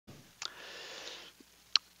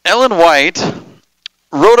Ellen White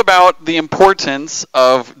wrote about the importance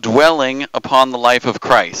of dwelling upon the life of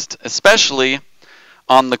Christ, especially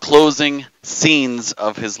on the closing scenes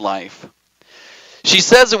of his life. She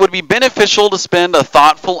says it would be beneficial to spend a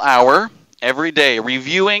thoughtful hour every day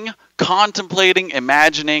reviewing, contemplating,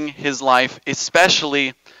 imagining his life,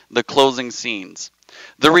 especially the closing scenes.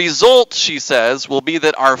 The result, she says, will be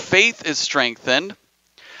that our faith is strengthened,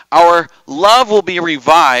 our love will be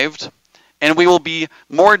revived, and we will be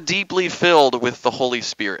more deeply filled with the Holy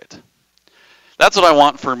Spirit. That's what I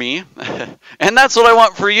want for me, and that's what I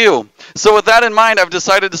want for you. So with that in mind, I've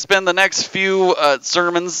decided to spend the next few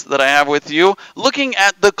sermons that I have with you looking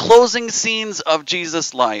at the closing scenes of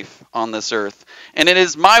Jesus' life on this earth. And it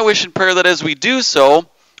is my wish and prayer that as we do so,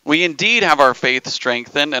 we indeed have our faith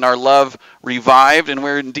strengthened and our love revived, and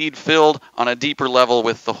we're indeed filled on a deeper level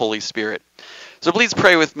with the Holy Spirit. So please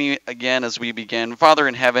pray with me again as we begin. Father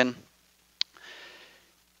in heaven,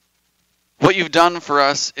 what you've done for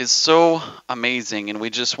us is so amazing, and we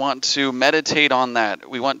just want to meditate on that.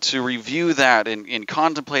 We want to review that and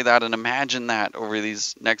contemplate that and imagine that over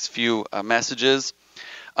these next few messages.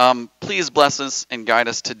 Please bless us and guide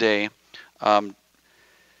us today.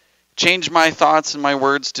 Change my thoughts and my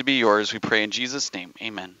words to be yours, we pray in Jesus' name.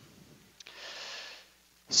 Amen.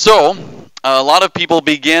 So, a lot of people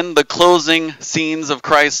begin the closing scenes of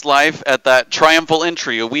Christ's life at that triumphal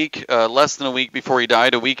entry, a week, less than a week before he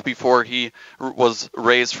died, a week before he was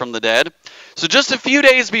raised from the dead. So just a few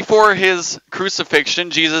days before his crucifixion,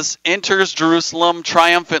 Jesus enters Jerusalem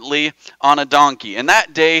triumphantly on a donkey. And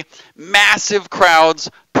that day, massive crowds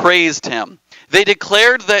praised him. They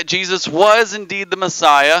declared that Jesus was indeed the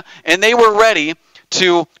Messiah, and they were ready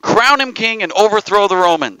to crown him king and overthrow the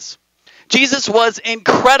Romans. Jesus was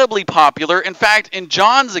incredibly popular. In fact, in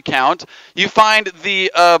John's account, you find the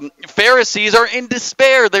Pharisees are in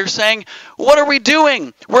despair. They're saying, "What are we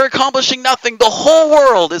doing? We're accomplishing nothing. The whole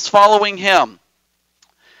world is following him."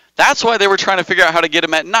 That's why they were trying to figure out how to get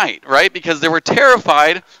him at night, right? Because they were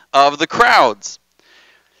terrified of the crowds.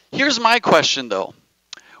 Here's my question, though.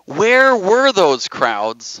 Where were those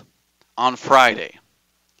crowds on Friday?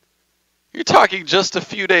 You're talking just a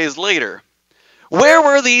few days later. Where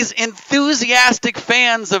were these enthusiastic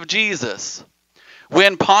fans of Jesus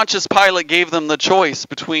when Pontius Pilate gave them the choice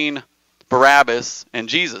between Barabbas and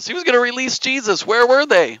Jesus? He was going to release Jesus. Where were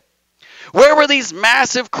they? Where were these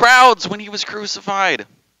massive crowds when he was crucified?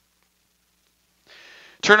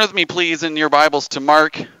 Turn with me, please, in your Bibles to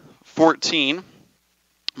Mark 14.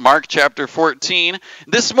 Mark chapter 14.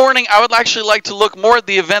 This morning, I would actually like to look more at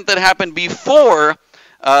the event that happened before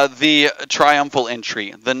the triumphal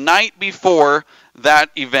entry. The night before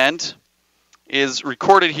that event is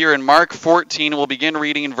recorded here in Mark 14. We'll begin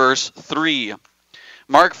reading in verse 3.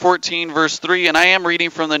 Mark 14, verse 3, and I am reading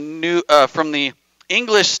from the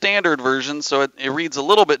English Standard Version, so it reads a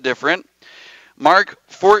little bit different. Mark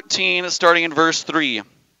 14, starting in verse 3.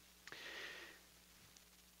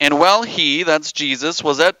 And while he, that's Jesus,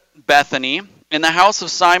 was at Bethany, in the house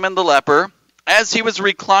of Simon the leper, as he was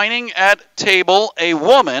reclining at table, a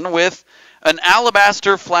woman with an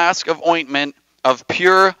alabaster flask of ointment of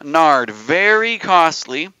pure nard, very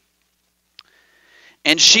costly,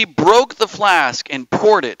 and she broke the flask and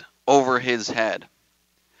poured it over his head.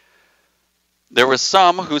 There were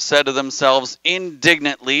some who said to themselves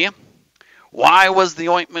indignantly, "Why was the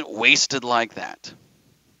ointment wasted like that?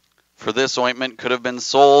 For this ointment could have been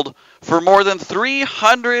sold for more than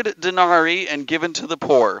 300 denarii and given to the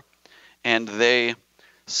poor." And they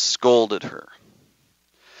scolded her.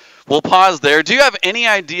 We'll pause there. Do you have any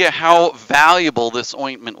idea how valuable this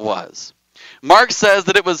ointment was? Mark says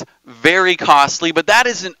that it was very costly, but that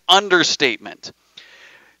is an understatement.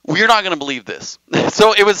 You're not going to believe this.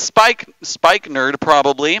 So it was spikenard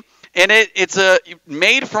probably, and it's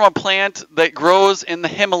made from a plant that grows in the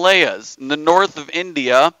Himalayas, in the north of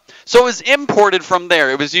India. So it was imported from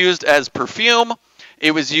there. It was used as perfume.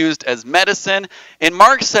 It was used as medicine. And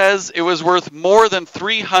Mark says it was worth more than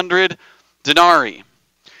 300 denarii.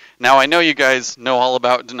 Now, I know you guys know all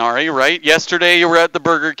about denarii, right? Yesterday you were at the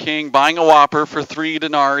Burger King buying a Whopper for 3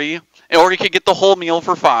 denarii. Or you could get the whole meal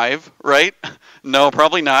for 5, right? No,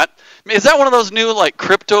 probably not. Is that one of those new like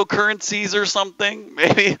cryptocurrencies or something?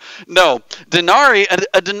 Maybe? No. Denarii,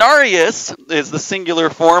 a denarius is the singular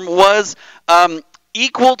form, was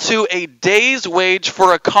equal to a day's wage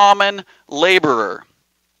for a common laborer.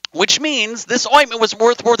 Which means this ointment was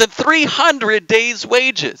worth more than 300 days'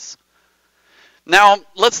 wages. Now,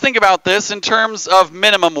 let's think about this in terms of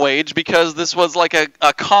minimum wage, because this was like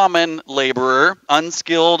a common laborer,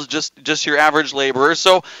 unskilled, just your average laborer.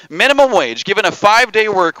 So minimum wage, given a 5-day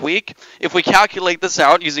work week, if we calculate this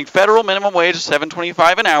out using federal minimum wage,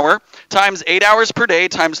 $7.25 an hour, times 8 hours per day,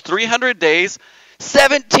 times 300 days,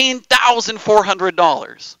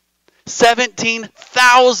 $17,400.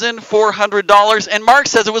 $17,400. And Mark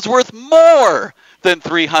says it was worth more than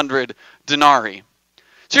 300 denarii.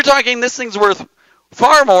 So you're talking this thing's worth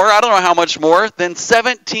far more, I don't know how much more, than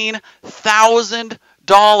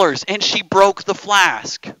 $17,000. And she broke the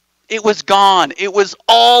flask. It was gone. It was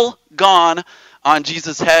all gone on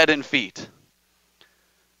Jesus' head and feet.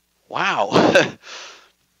 Wow.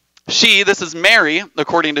 She, this is Mary,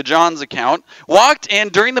 according to John's account, walked in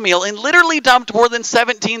during the meal and literally dumped more than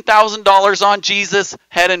 $17,000 on Jesus'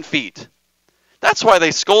 head and feet. That's why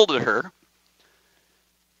they scolded her.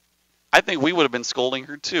 I think we would have been scolding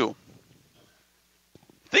her too.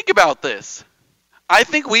 Think about this. I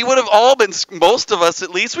think we would have all been, most of us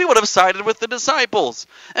at least, we would have sided with the disciples.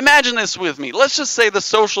 Imagine this with me. Let's just say the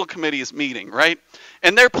social committee is meeting, right?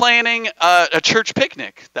 And they're planning a church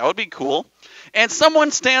picnic. That would be cool. And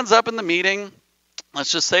someone stands up in the meeting.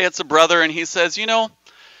 Let's just say it's a brother, and he says,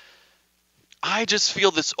 I just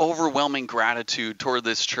feel this overwhelming gratitude toward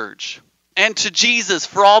this church. And to Jesus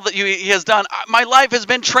for all that he has done. My life has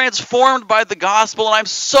been transformed by the gospel, and I'm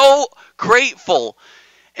so grateful.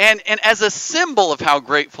 And as a symbol of how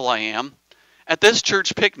grateful I am, at this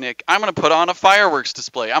church picnic, I'm going to put on a fireworks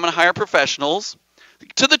display. I'm going to hire professionals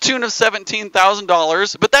to the tune of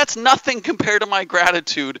 $17,000, but that's nothing compared to my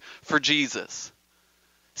gratitude for Jesus.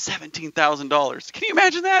 $17,000. Can you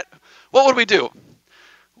imagine that? What would we do?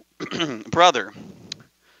 Brother,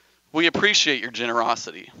 we appreciate your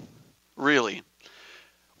generosity. Really.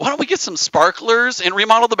 Why don't we get some sparklers and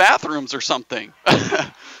remodel the bathrooms or something?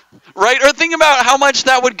 Right? Or think about how much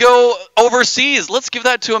that would go overseas. Let's give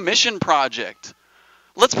that to a mission project.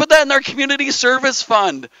 Let's put that in our community service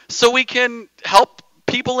fund so we can help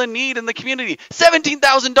people in need in the community.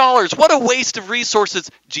 $17,000. What a waste of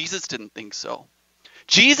resources. Jesus didn't think so.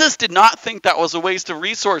 Jesus did not think that was a waste of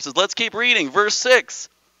resources. Let's keep reading. Verse 6.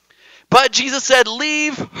 But Jesus said,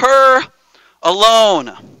 leave her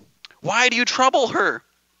alone. Why do you trouble her?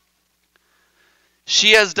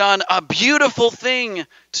 She has done a beautiful thing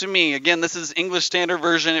to me. Again, this is English Standard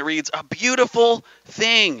Version. It reads, a beautiful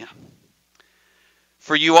thing.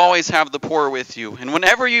 For you always have the poor with you, and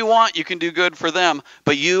whenever you want, you can do good for them,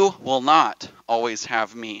 but you will not always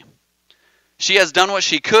have me. She has done what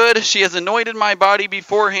she could. She has anointed my body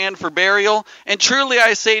beforehand for burial. And truly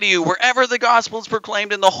I say to you, wherever the gospel is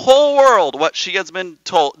proclaimed in the whole world, what she has been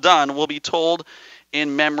done will be told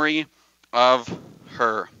in memory of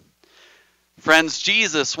her. Friends,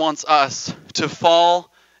 Jesus wants us to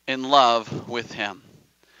fall in love with him.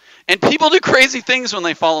 And people do crazy things when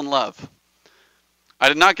they fall in love. I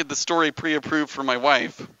did not get the story pre-approved for my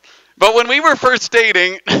wife. But when we were first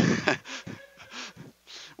dating,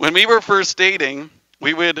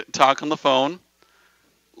 we would talk on the phone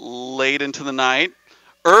late into the night,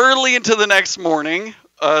 early into the next morning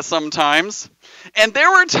sometimes. And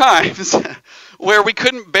there were times where we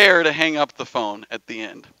couldn't bear to hang up the phone at the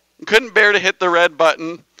end. We couldn't bear to hit the red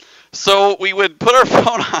button. So we would put our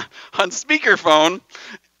phone on speakerphone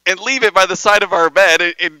and leave it by the side of our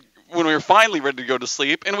bed when we were finally ready to go to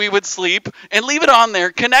sleep. And we would sleep and leave it on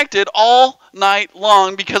there connected all night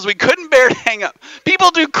long because we couldn't bear to hang up.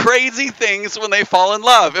 People do crazy things when they fall in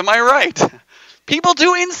love. Am I right? People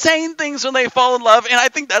do insane things when they fall in love. And I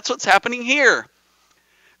think that's what's happening here.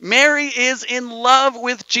 Mary is in love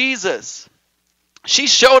with Jesus. She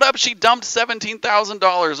showed up, she dumped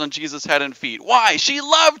 $17,000 on Jesus' head and feet. Why? She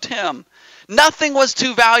loved him. Nothing was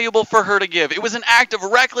too valuable for her to give. It was an act of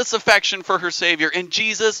reckless affection for her Savior, and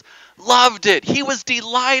Jesus loved it. He was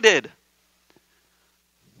delighted.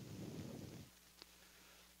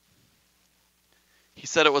 He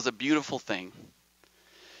said it was a beautiful thing.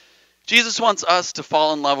 Jesus wants us to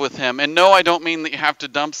fall in love with him. And no, I don't mean that you have to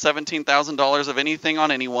dump $17,000 of anything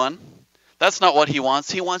on anyone. That's not what he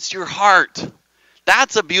wants. He wants your heart.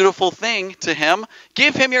 That's a beautiful thing to him.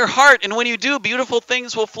 Give him your heart, and when you do, beautiful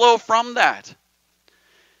things will flow from that.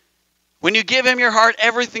 When you give him your heart,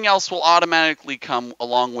 everything else will automatically come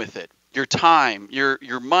along with it. Your time,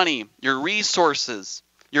 your money, your resources,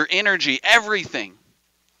 your energy, everything.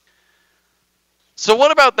 So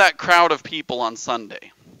what about that crowd of people on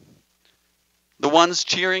Sunday? The ones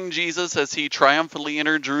cheering Jesus as he triumphantly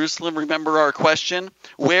entered Jerusalem. Remember our question?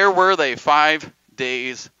 Where were they 5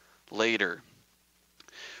 days later?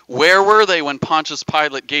 Where were they when Pontius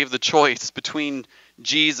Pilate gave the choice between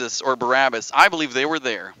Jesus or Barabbas? I believe they were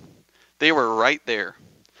there. They were right there.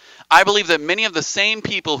 I believe that many of the same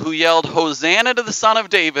people who yelled, "Hosanna to the Son of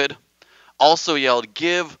David," also yelled,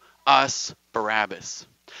 "Give us Barabbas."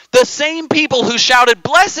 The same people who shouted,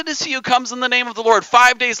 "Blessed is he who comes in the name of the Lord,"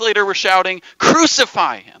 5 days later were shouting,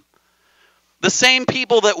 "Crucify him." The same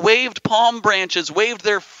people that waved palm branches waved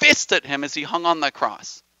their fist at him as he hung on the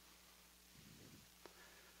cross.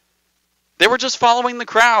 They were just following the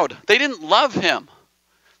crowd. They didn't love him.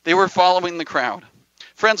 They were following the crowd.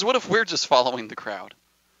 Friends, what if we're just following the crowd?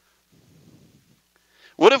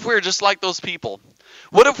 What if we're just like those people?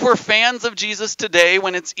 What if we're fans of Jesus today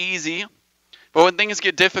when it's easy, but when things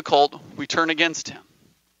get difficult, we turn against him?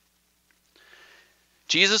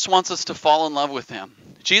 Jesus wants us to fall in love with him.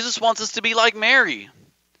 Jesus wants us to be like Mary.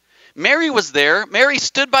 Mary was there. Mary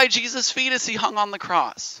stood by Jesus' feet as he hung on the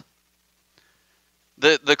cross.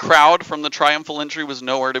 The crowd from the triumphal entry was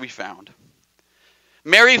nowhere to be found.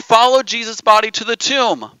 Mary followed Jesus' body to the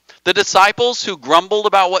tomb. The disciples who grumbled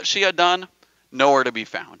about what she had done, nowhere to be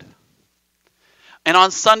found. And on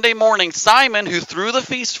Sunday morning, Simon, who threw the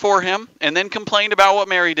feast for him and then complained about what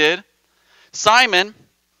Mary did, Simon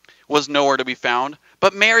was nowhere to be found.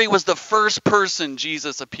 But Mary was the first person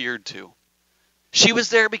Jesus appeared to. She was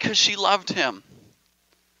there because she loved him.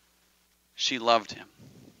 She loved him.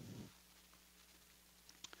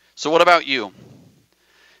 So what about you?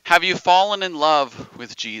 Have you fallen in love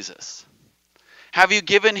with Jesus? Have you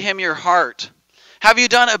given him your heart? Have you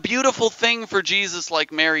done a beautiful thing for Jesus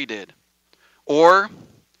like Mary did? Or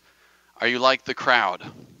are you like the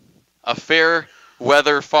crowd, a fair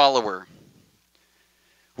weather follower?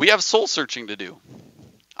 We have soul searching to do.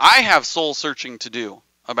 I have soul searching to do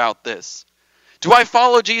about this. Do I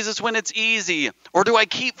follow Jesus when it's easy? Or do I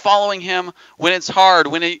keep following him when it's hard,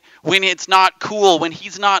 when it's not cool, when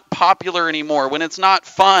he's not popular anymore, when it's not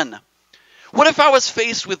fun? What if I was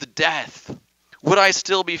faced with death? Would I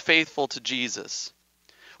still be faithful to Jesus?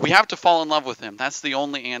 We have to fall in love with him. That's the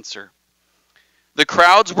only answer. The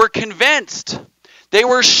crowds were convinced. They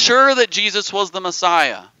were sure that Jesus was the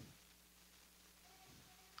Messiah.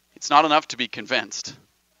 It's not enough to be convinced.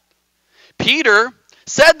 Peter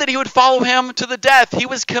said that he would follow him to the death. He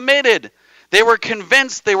was committed. They were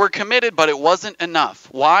convinced, they were committed, but it wasn't enough.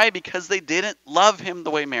 Why? Because they didn't love him the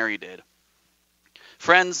way Mary did.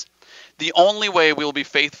 Friends, the only way we will be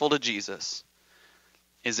faithful to Jesus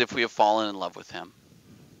is if we have fallen in love with him.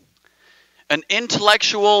 An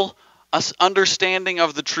intellectual understanding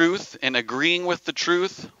of the truth and agreeing with the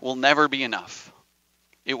truth will never be enough.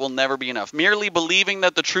 It will never be enough. Merely believing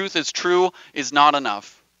that the truth is true is not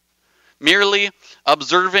enough. Merely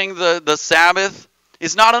observing the Sabbath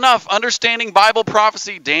is not enough. Understanding Bible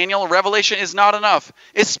prophecy, Daniel, Revelation is not enough,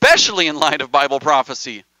 especially in light of Bible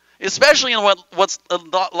prophecy, especially in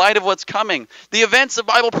light of what's coming. The events of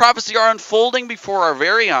Bible prophecy are unfolding before our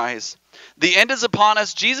very eyes. The end is upon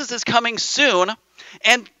us. Jesus is coming soon,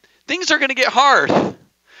 and things are going to get hard.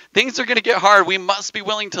 Things are going to get hard. We must be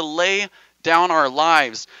willing to lay down our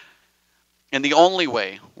lives. And the only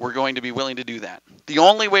way we're going to be willing to do that, the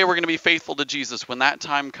only way we're going to be faithful to Jesus when that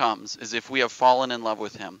time comes, is if we have fallen in love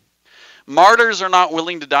with him. Martyrs are not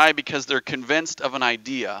willing to die because they're convinced of an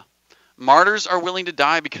idea. Martyrs are willing to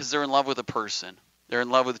die because they're in love with a person. They're in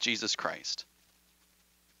love with Jesus Christ.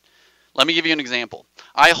 Let me give you an example.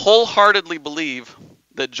 I wholeheartedly believe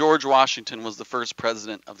that George Washington was the first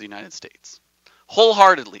president of the United States.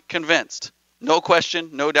 Wholeheartedly, convinced. No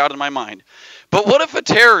question, no doubt in my mind. But what if a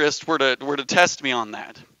terrorist were to test me on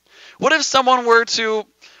that? What if someone were to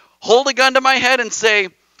hold a gun to my head and say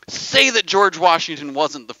that George Washington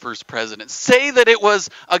wasn't the first president? Say that it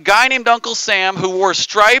was a guy named Uncle Sam who wore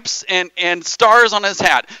stripes and stars on his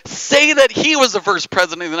hat. Say that he was the first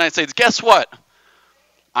president of the United States. Guess what?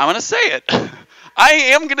 I'm going to say it. I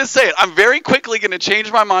am going to say it. I'm very quickly going to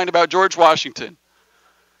change my mind about George Washington.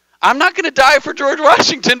 I'm not going to die for George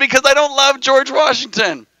Washington because I don't love George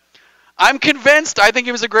Washington. I'm convinced, I think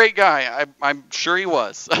he was a great guy. I'm sure he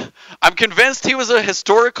was. I'm convinced he was a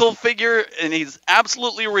historical figure and he's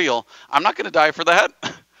absolutely real. I'm not going to die for that.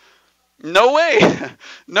 No way.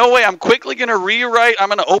 No way. I'm quickly going to rewrite. I'm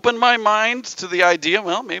going to open my mind to the idea,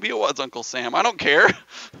 well, maybe it was Uncle Sam. I don't care.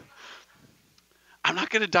 I'm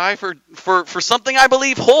not going to die for something I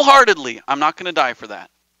believe wholeheartedly. I'm not going to die for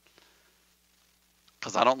that.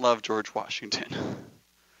 Because I don't love George Washington.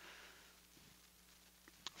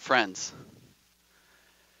 Friends,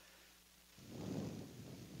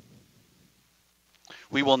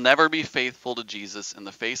 we will never be faithful to Jesus in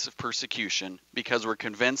the face of persecution because we're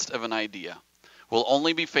convinced of an idea. We'll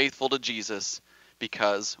only be faithful to Jesus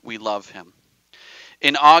because we love him.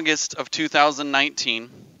 In August of 2019,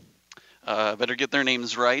 Better get their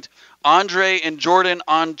names right. Andre and Jordan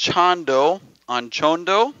Anchondo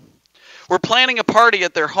were planning a party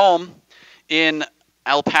at their home in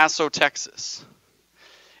El Paso, Texas.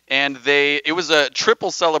 And it was a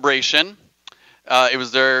triple celebration.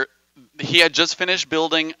 He had just finished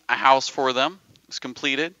building a house for them. It was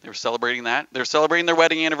completed. They were celebrating that. They were celebrating their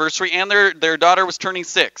wedding anniversary, and their daughter was turning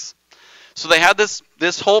 6. So they had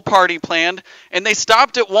this whole party planned, and they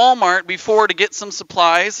stopped at Walmart before to get some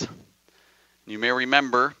supplies. You may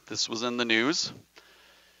remember, this was in the news.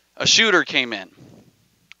 A shooter came in.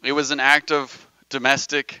 It was an act of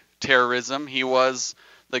domestic terrorism.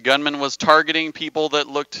 The gunman was targeting people that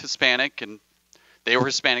looked Hispanic, and they were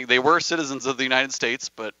Hispanic. They were citizens of the United States,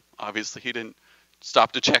 but obviously he didn't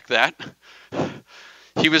stop to check that.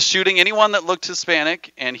 He was shooting anyone that looked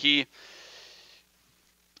Hispanic, and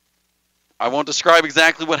I won't describe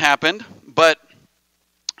exactly what happened, but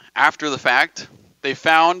after the fact, they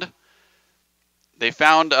found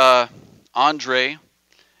Andre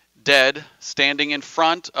dead, standing in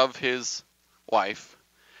front of his wife.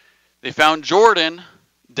 They found Jordan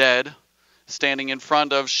dead, standing in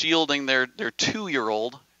front of, shielding their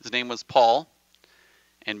 2-year-old. His name was Paul.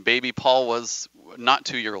 And baby Paul was not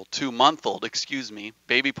 2-year-old, 2-month-old, excuse me.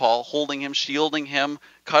 Baby Paul, holding him, shielding him,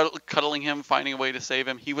 cuddling him, finding a way to save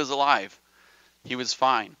him. He was alive. He was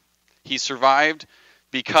fine. He survived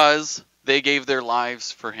because they gave their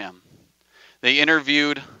lives for him. They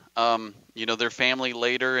interviewed their family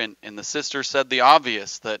later, and the sister said the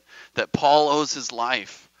obvious, that Paul owes his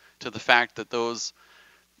life to the fact that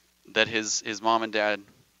his mom and dad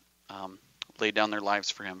laid down their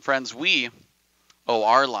lives for him. Friends, we owe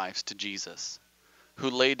our lives to Jesus,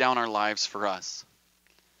 who laid down our lives for us.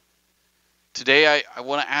 Today, I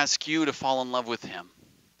want to ask you to fall in love with him.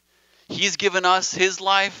 He's given us his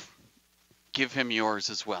life. Give him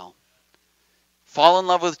yours as well. Fall in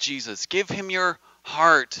love with Jesus. Give him your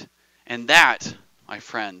heart. And that, my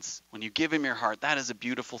friends, when you give him your heart, that is a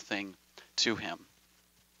beautiful thing to him.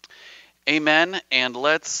 Amen. And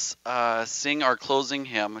let's sing our closing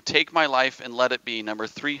hymn, Take My Life and Let It Be, number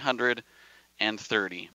 330.